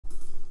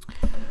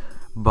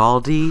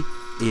Baldi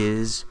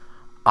is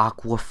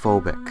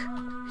aquaphobic.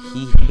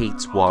 He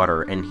hates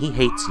water, and he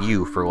hates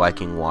you for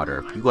liking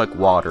water. If you like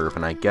water,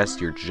 then I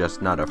guess you're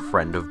just not a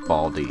friend of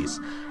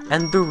Baldi's.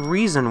 And the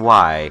reason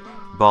why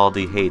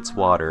Baldi hates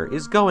water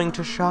is going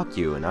to shock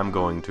you, and I'm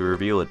going to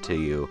reveal it to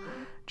you.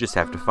 Just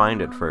have to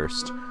find it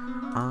first.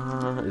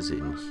 Is it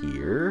in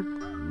here?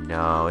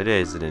 No, it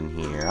isn't in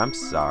here. I'm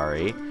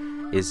sorry.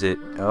 Is it?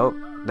 Oh,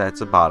 that's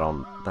a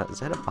bottle. Is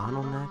that a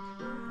bottleneck?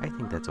 I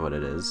think that's what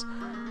it is.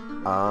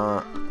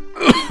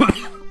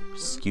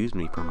 Excuse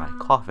me for my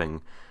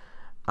coughing.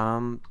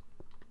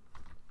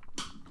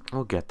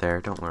 We'll get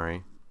there, don't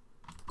worry.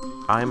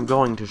 I'm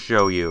going to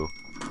show you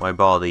why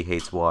Baldi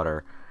hates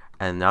water.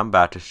 And I'm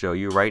about to show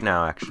you right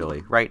now,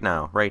 actually. Right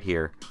now, right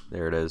here.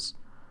 There it is.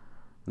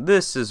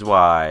 This is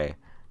why.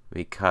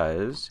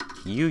 Because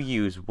you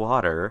use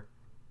water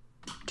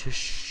to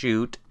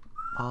shoot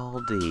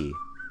Baldi.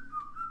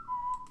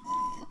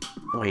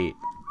 Wait.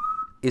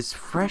 Is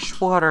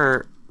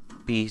freshwater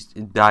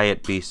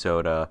diet bee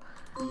soda?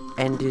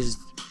 And is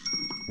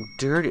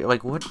dirty,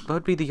 like, what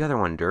would be the other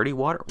one? Dirty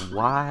water?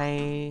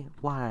 Why?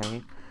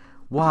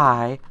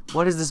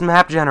 What is this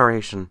map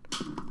generation?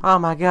 Oh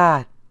my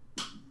god.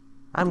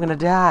 I'm gonna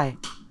die.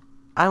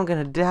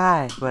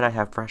 But I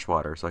have fresh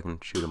water, so I can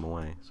shoot them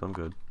away, so I'm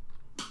good.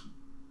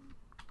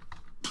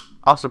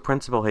 Also,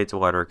 Principal hates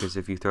water, because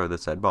if you throw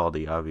this at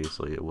Baldi,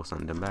 obviously it will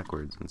send him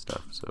backwards and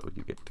stuff, so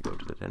you get to go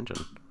to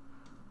detention.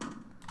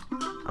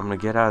 I'm gonna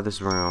get out of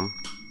this room,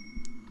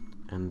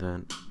 and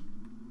then...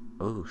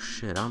 Oh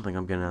shit, I don't think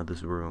I'm getting out of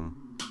this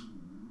room.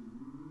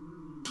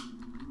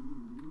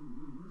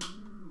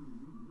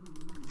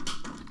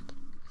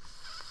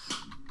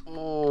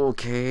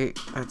 Okay,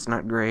 that's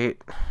not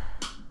great.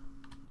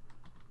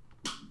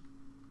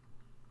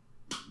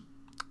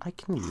 I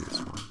can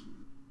use one.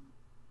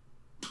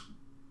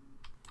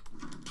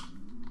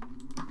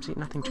 See,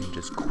 nothing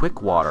changes.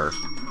 Quick water.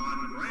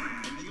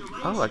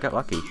 Oh, I got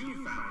lucky.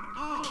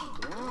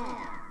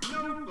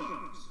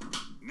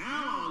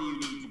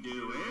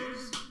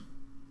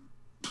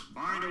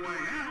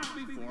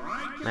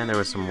 Man, there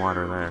was some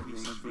water there.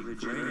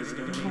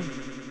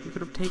 You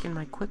could have taken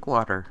my quick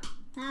water.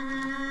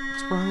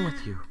 What's wrong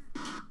with you?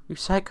 You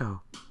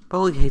psycho.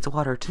 Baldi hates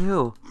water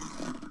too.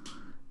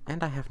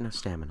 And I have no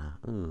stamina.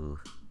 Ooh.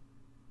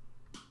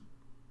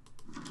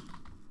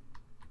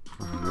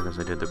 Because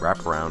I did the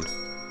wraparound.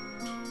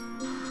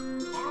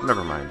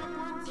 Never mind.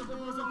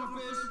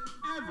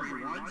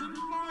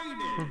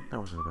 That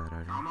wasn't a bad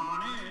idea. Come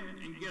on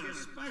in and get a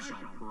special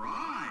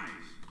prize.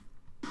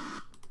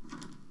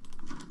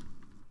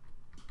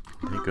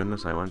 Thank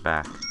goodness I went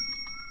back.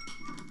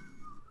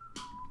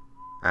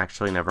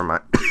 Actually, never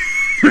mind.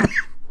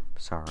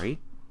 Sorry.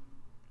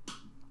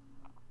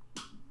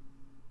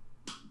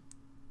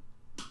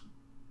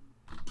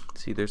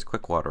 See, there's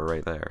quick water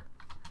right there.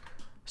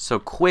 So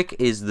quick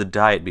is the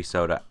diet bee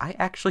soda. I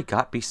actually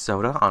got bee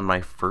soda on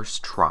my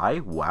first try?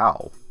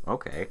 Wow.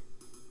 Okay.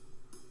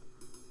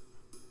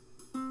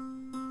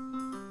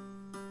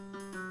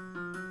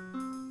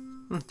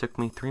 It took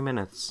me 3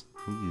 minutes.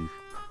 Ew.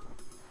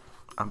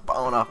 I'm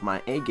falling off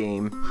my A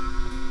game.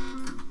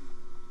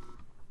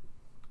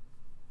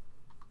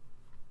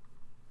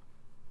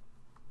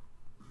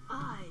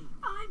 Hi,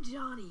 I'm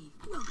Johnny.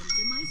 Welcome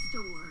to my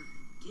store.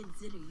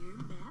 Consider your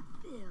map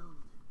filled.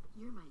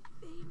 You're my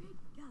favorite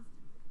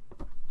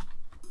customer.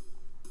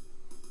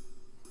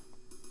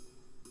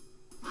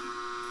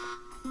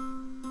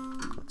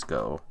 Let's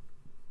go.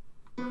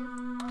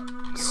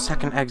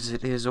 Second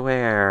exit is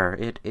where?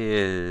 It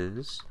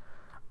is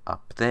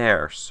up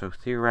there. So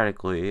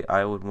theoretically,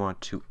 I would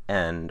want to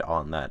end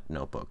on that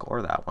notebook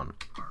or that one.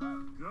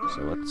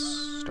 So let's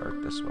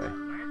start this way.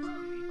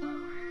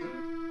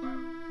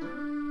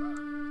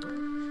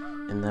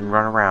 And then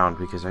run around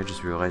because I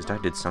just realized I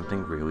did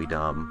something really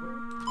dumb.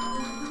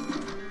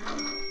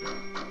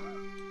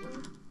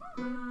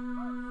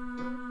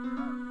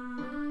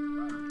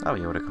 I'll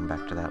be able to come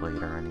back to that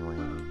later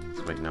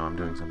anyways. Wait, no, I'm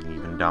doing something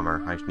even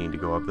dumber. I just need to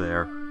go up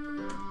there.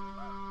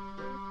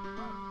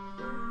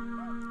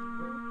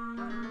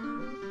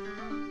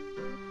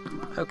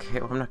 Okay,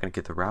 well, I'm not going to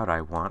get the route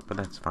I want, but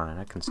that's fine.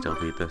 I can still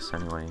beat this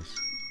anyways.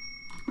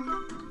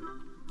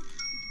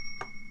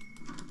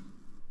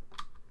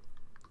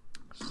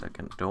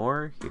 Second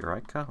door, here I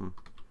come.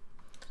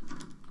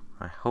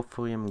 I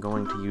hopefully am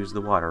going to use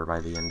the water by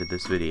the end of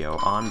this video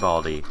on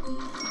Baldi.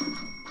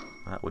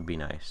 That would be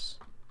nice.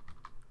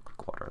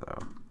 Quick water,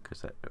 though,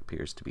 because that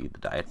appears to be the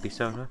diet bee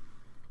soda.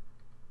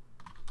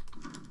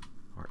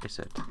 Or is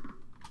it?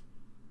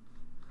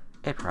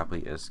 It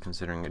probably is,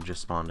 considering it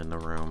just spawned in the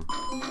room.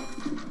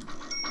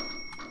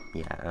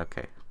 Yeah,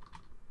 okay.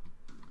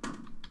 I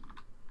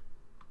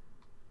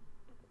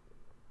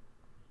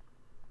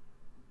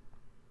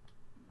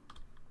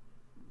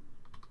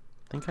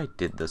think I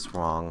did this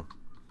wrong.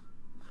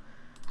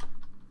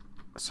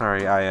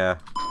 Sorry, I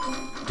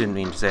didn't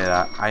mean to say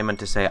that. I meant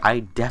to say I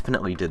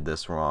definitely did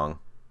this wrong.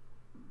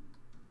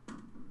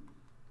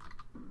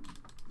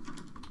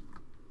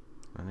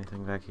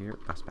 Anything back here?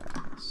 Bus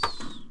pass.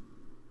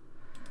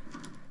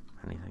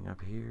 Anything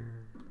up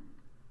here?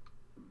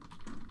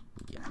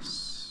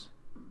 Yes.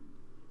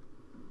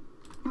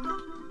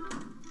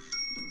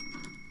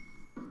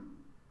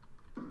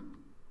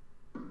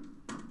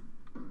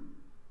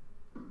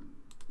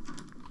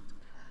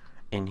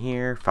 In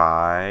here,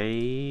 5.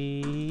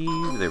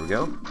 There we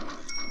go.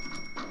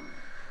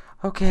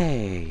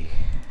 Okay.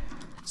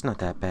 It's not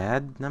that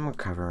bad. I'm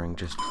recovering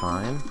just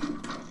fine.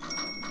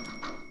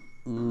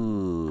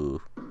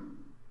 Ooh.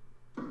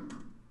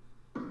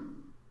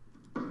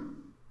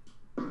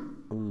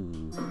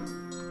 Ooh.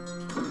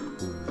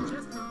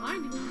 Just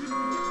reminding you to be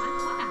at my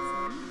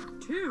class in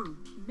 2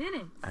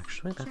 minutes.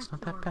 Actually, that's Check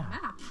not that your bad.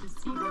 map to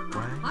see where my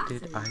Why class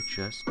did is. I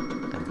just do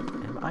that?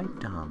 Am I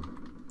dumb?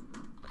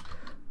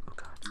 Oh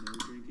god. No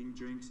drinking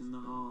drinks in the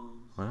halls.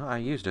 Well, I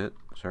used it,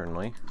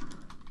 certainly.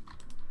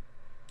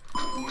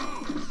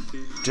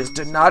 Just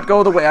did not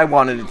go the way I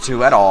wanted it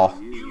to at all.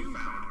 You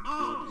found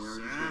all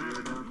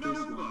 7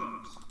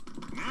 notebooks.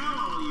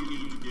 Now all you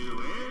need to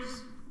do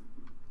is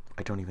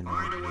I don't even know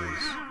find what a way it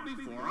is. out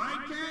before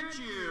I catch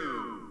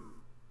you.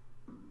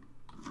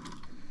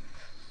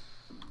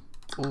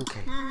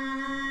 Okay.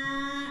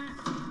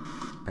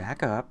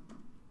 Back up.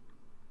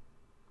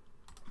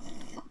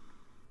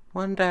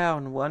 One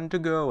down, one to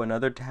go,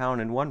 another town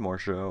and one more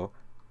show.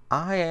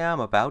 I am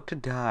about to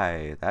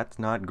die. That's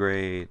not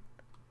great.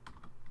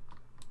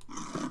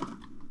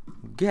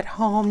 Get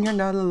home, you're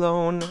not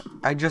alone.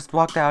 I just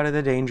walked out of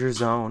the danger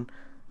zone.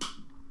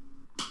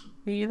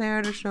 Be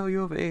there to show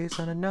your face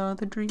on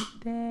another dream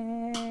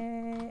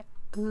day.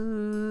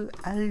 Ooh,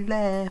 I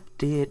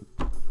left it.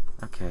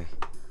 Okay.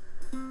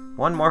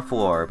 One more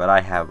floor, but I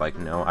have, like,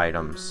 no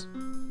items.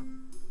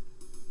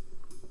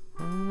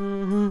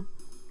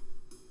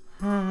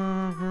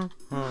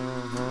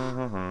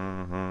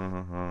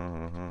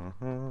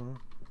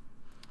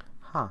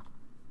 Huh.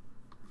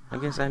 I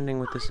guess ending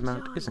with this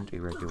amount isn't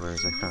irregular,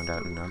 as I found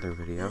out in another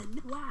video.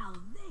 Wow,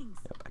 thanks.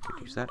 Yep, I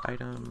could use that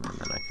item, and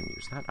then I can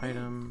use that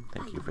item.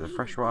 Thank you for the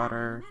fresh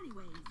water.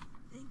 Anyways,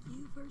 thank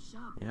you for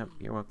shopping. Yep,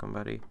 you're welcome,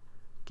 buddy.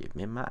 Give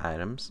me my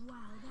items. Wow,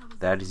 that was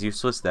That is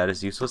useless, that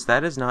is useless,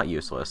 that is not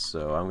useless,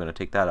 so I'm gonna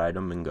take that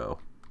item and go.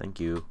 Thank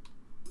you.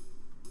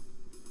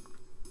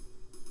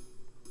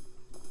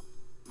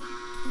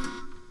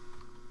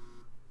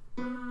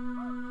 I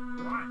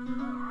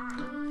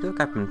feel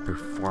like I've been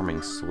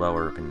performing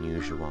slower than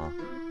usual.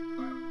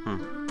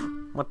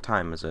 What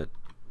time is it?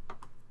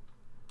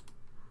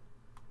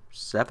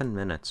 7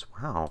 minutes.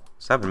 Wow.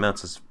 7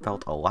 minutes has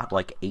felt a lot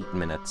like 8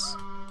 minutes.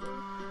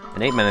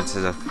 And 8 minutes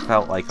has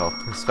felt a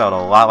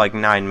lot like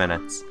 9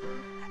 minutes.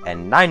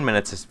 And 9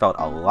 minutes has felt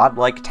a lot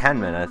like 10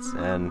 minutes.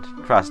 And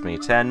trust me,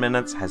 10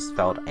 minutes has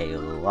felt a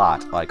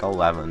lot like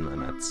 11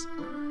 minutes.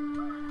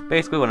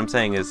 Basically what I'm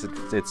saying is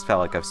it's felt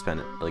like I've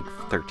spent like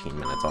 13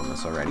 minutes on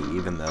this already,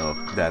 even though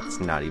that's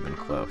not even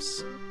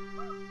close.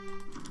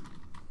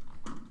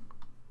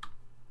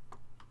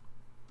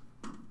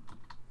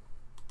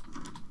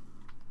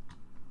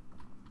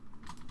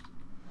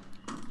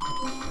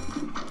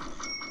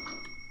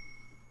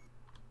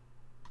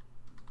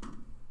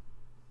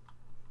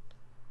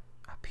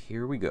 Up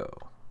here we go.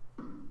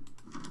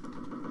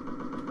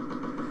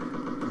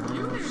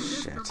 Oh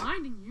shit. just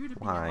reminding you to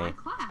be Why? at my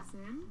class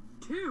in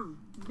 2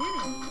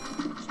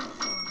 minutes. Check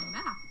your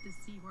map to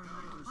see where my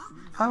class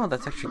is. Oh,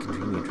 that's actually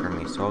convenient for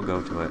me, so I'll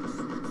go to it.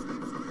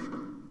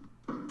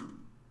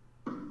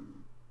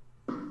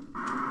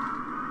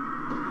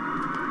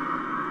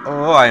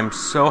 Oh, I am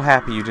so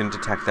happy you didn't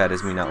detect that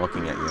as me not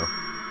looking at you.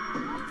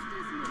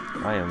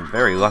 I am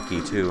very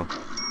lucky, too.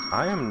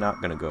 I am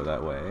not gonna go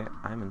that way.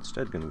 I'm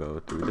instead gonna go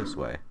through this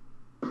way.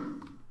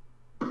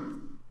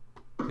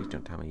 Please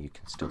don't tell me you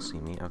can still see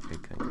me. Okay,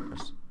 thank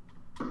goodness.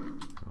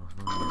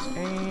 Minus 8.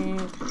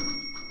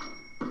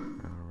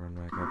 I'll run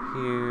back up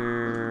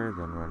here,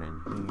 then run in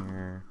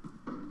here.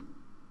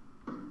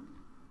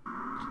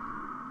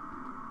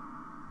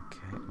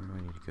 Okay, where do I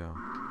need to go?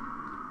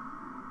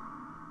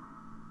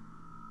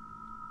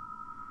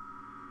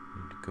 I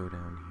need to go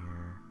down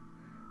here.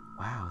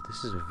 Wow,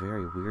 this is a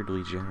very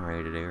weirdly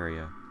generated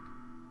area.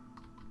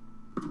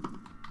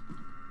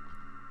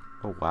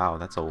 Oh wow,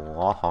 that's a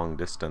long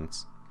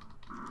distance.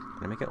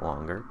 Can I make it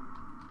longer?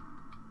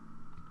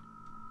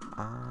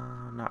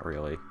 Not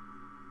really.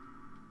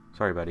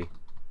 Sorry, buddy.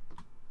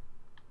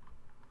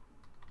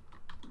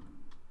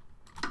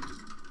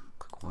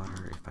 Click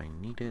water if I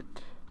need it.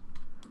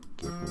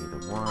 Give me the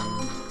 1.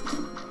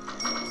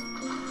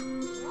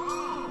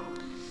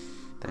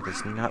 That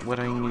is not what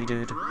I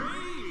needed.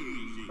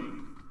 Crazy.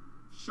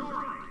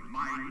 Surely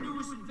my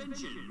newest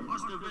invention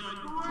must have been a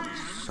grand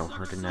So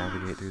hard to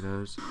navigate through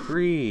those.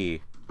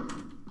 3!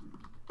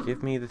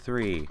 Give me the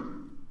 3.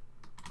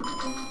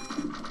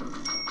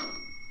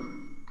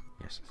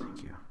 Yes,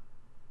 thank you.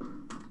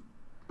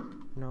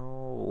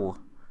 No.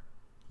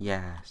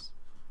 Yes.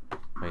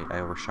 Wait, I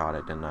overshot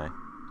it, didn't I? I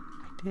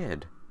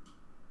did.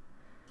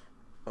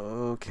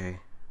 Okay.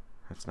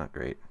 That's not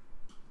great.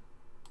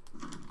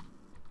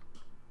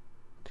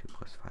 2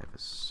 plus 5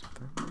 is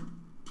 7.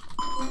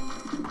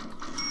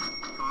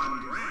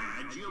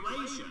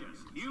 Congratulations!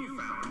 You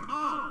found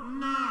all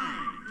 9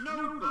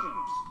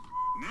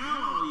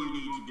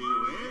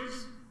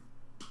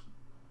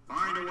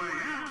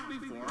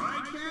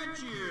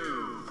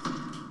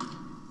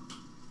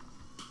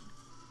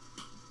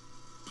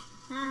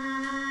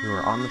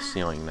 You're on the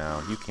ceiling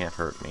now. You can't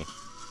hurt me.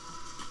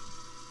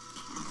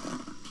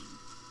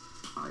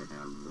 I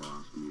have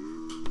lost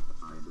you.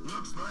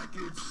 Looks like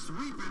it's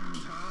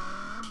sweeping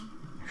time.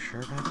 You sure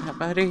about that,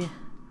 buddy?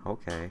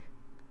 Okay.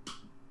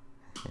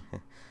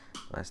 The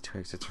last two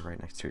exits are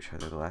right next to each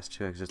other. The last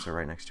two exits are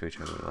right next to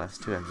each other. The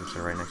last two exits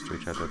are right next to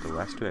each other. The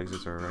last two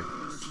exits are right...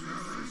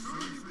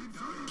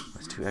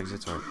 Last two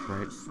exits are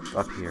right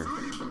up here.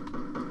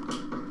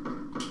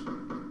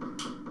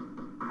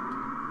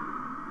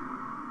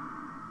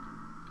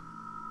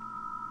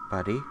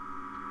 Buddy?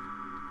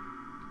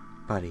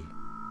 Buddy.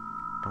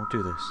 Don't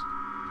do this.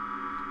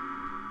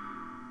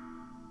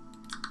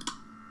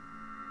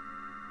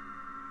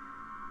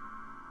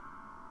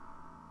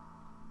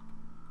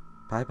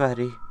 Bye,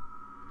 buddy.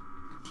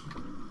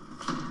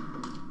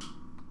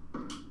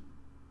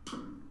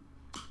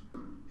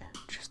 And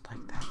just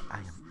like that, I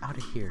am out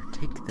of here.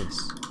 Take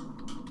this.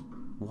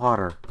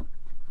 Water.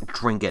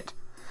 Drink it.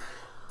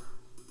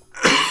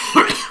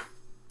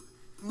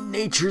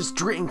 Nature's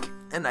drink.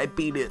 And I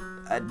beat it.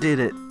 I did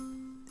it.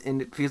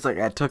 And it feels like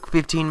I took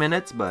 15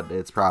 minutes, but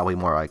it's probably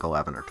more like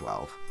 11 or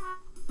 12.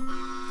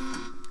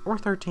 Or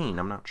 13,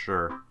 I'm not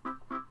sure.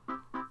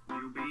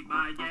 You beat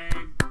my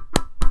game.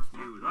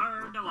 You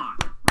learned a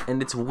lot.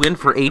 And it's a win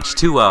for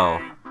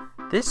H2O.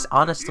 This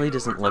honestly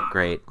doesn't look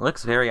great. It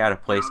looks very out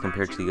of place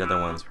compared to the other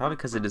ones. Probably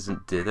because it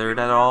isn't dithered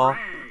at all.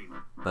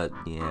 But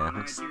yeah,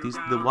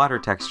 the water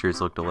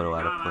textures looked a little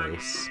out of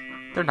place.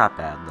 They're not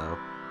bad though.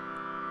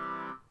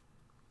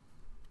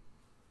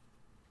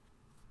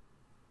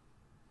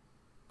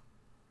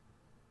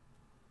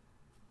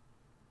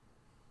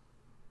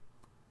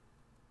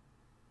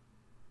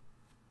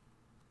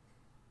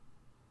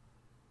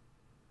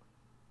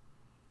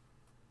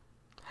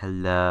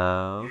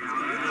 Hello?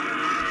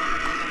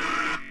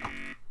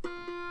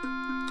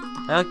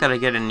 I like that I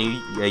get a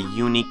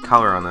unique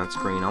color on that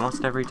screen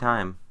almost every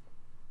time.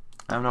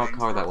 I don't know what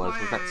color that was.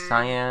 Was that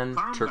cyan,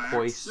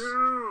 turquoise,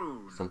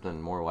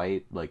 something more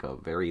light, like a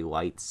very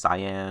light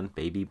cyan,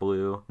 baby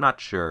blue?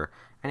 Not sure.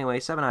 Anyway,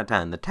 7 out of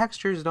 10. The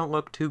textures don't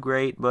look too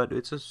great, but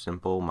it's a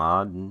simple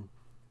mod, and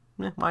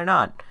why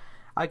not?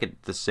 I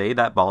get to say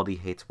that Baldi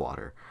hates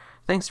water.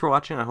 Thanks for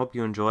watching, I hope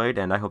you enjoyed,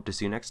 and I hope to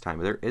see you next time.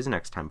 There is a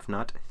next time. If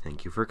not,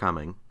 thank you for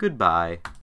coming. Goodbye.